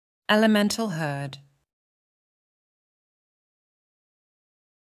Elemental herd.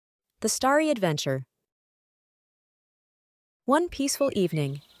 The Starry Adventure. One peaceful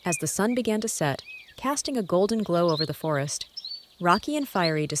evening, as the sun began to set, casting a golden glow over the forest, Rocky and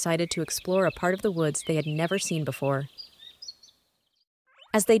Fiery decided to explore a part of the woods they had never seen before.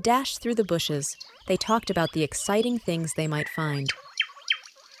 As they dashed through the bushes, they talked about the exciting things they might find.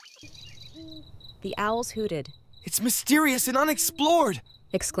 The owls hooted. "It's mysterious and unexplored!"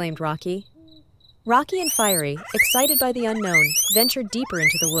 exclaimed Rocky. Rocky and Fiery, excited by the unknown, ventured deeper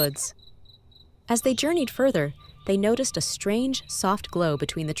into the woods. As they journeyed further, they noticed a strange, soft glow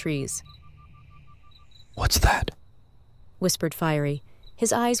between the trees. "What's that?" whispered Fiery,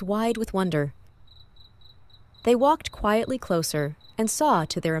 his eyes wide with wonder. They walked quietly closer and saw,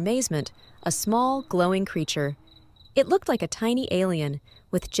 to their amazement, a small, glowing creature. It looked like a tiny alien,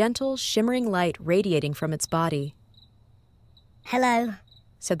 with gentle, shimmering light radiating from its body. "Hello,"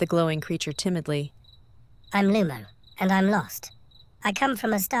 said the glowing creature timidly. "I'm Lumo, and I'm lost. I come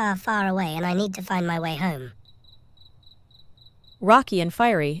from a star far away, and I need to find my way home." Rocky and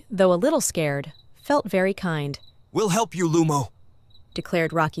Fiery, though a little scared, felt very kind. "We'll help you, Lumo,"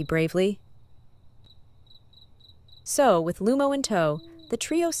 declared Rocky bravely. So, with Lumo in tow, the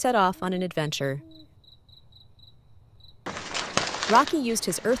trio set off on an adventure. Rocky used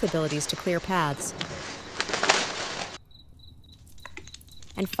his earth abilities to clear paths,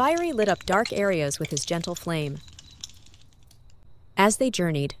 and Fiery lit up dark areas with his gentle flame. As they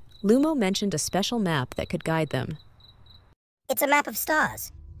journeyed, Lumo mentioned a special map that could guide them. "It's a map of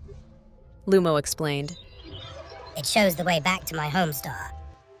stars. Lumo explained. It shows the way back to my home star."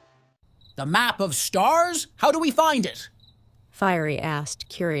 The map of stars? How do we find it? Fiery asked,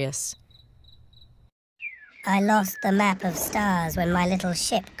 curious. "I lost the map of stars when my little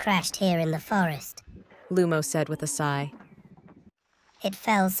ship crashed here in the forest," Lumo said with a sigh. "It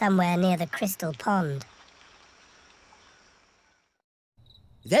fell somewhere near the crystal pond."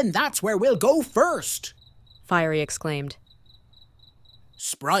 Then that's where we'll go first, Fiery exclaimed.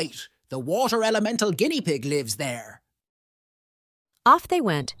 Sprite, the water elemental guinea pig, lives there. Off they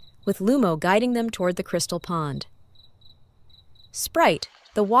went, with Lumo guiding them toward the crystal pond. Sprite,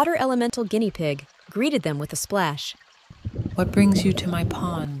 the water elemental guinea pig, greeted them with a splash. What brings you to my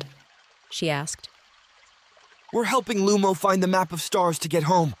pond? She asked. "We're helping Lumo find the map of stars to get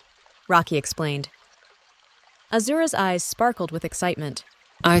home," Rocky explained. Azura's eyes sparkled with excitement.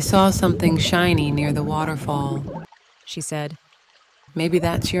 I saw something shiny near the waterfall, she said. Maybe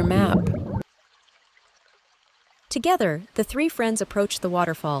that's your map. Together, the three friends approached the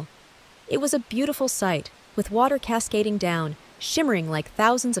waterfall. It was a beautiful sight, with water cascading down, shimmering like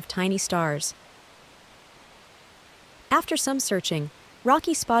thousands of tiny stars. After some searching,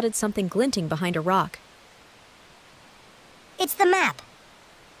 Rocky spotted something glinting behind a rock. "It's the map!"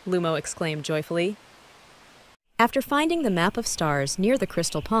 Lumo exclaimed joyfully. After finding the map of stars near the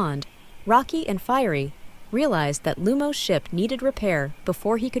crystal pond, Rocky and Fiery realized that Lumo's ship needed repair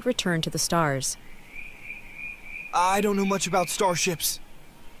before he could return to the stars. "I don't know much about starships,"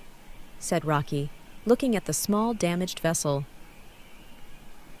 said Rocky, looking at the small, damaged vessel.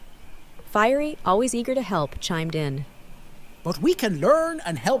 Fiery, always eager to help, chimed in. But we can learn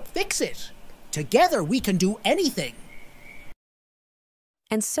and help fix it. Together we can do anything.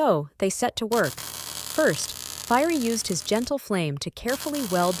 And so they set to work. First, Fiery used his gentle flame to carefully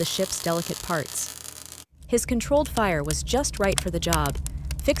weld the ship's delicate parts. His controlled fire was just right for the job,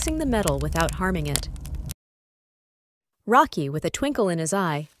 fixing the metal without harming it. Rocky, with a twinkle in his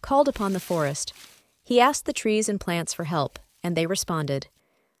eye, called upon the forest. He asked the trees and plants for help, and they responded.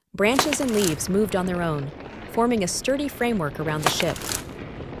 Branches and leaves moved on their own, forming a sturdy framework around the ship.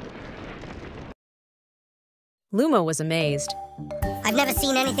 Lumo was amazed. "I've never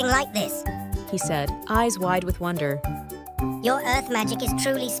seen anything like this," he said, eyes wide with wonder. "Your earth magic is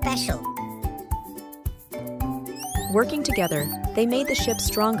truly special." Working together, they made the ship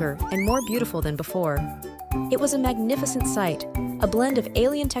stronger and more beautiful than before. It was a magnificent sight, a blend of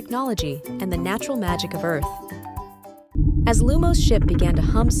alien technology and the natural magic of Earth. As Lumo's ship began to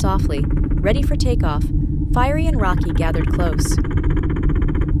hum softly, ready for takeoff, Fiery and Rocky gathered close.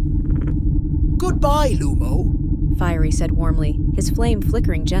 Goodbye, Lumo, Fiery said warmly, his flame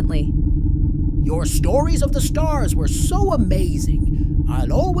flickering gently. Your stories of the stars were so amazing.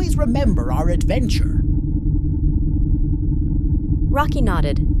 I'll always remember our adventure. Rocky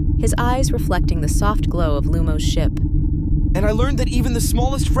nodded, his eyes reflecting the soft glow of Lumo's ship. "And I learned that even the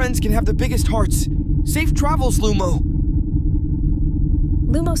smallest friends can have the biggest hearts. Safe travels, Lumo."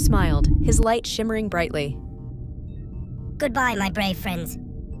 Lumo smiled, his light shimmering brightly. "Goodbye, my brave friends.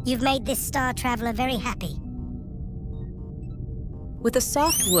 You've made this star traveler very happy." With a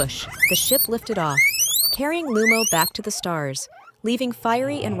soft whoosh, the ship lifted off, carrying Lumo back to the stars, leaving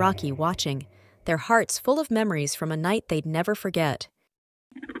Fiery and Rocky watching, their hearts full of memories from a night they'd never forget.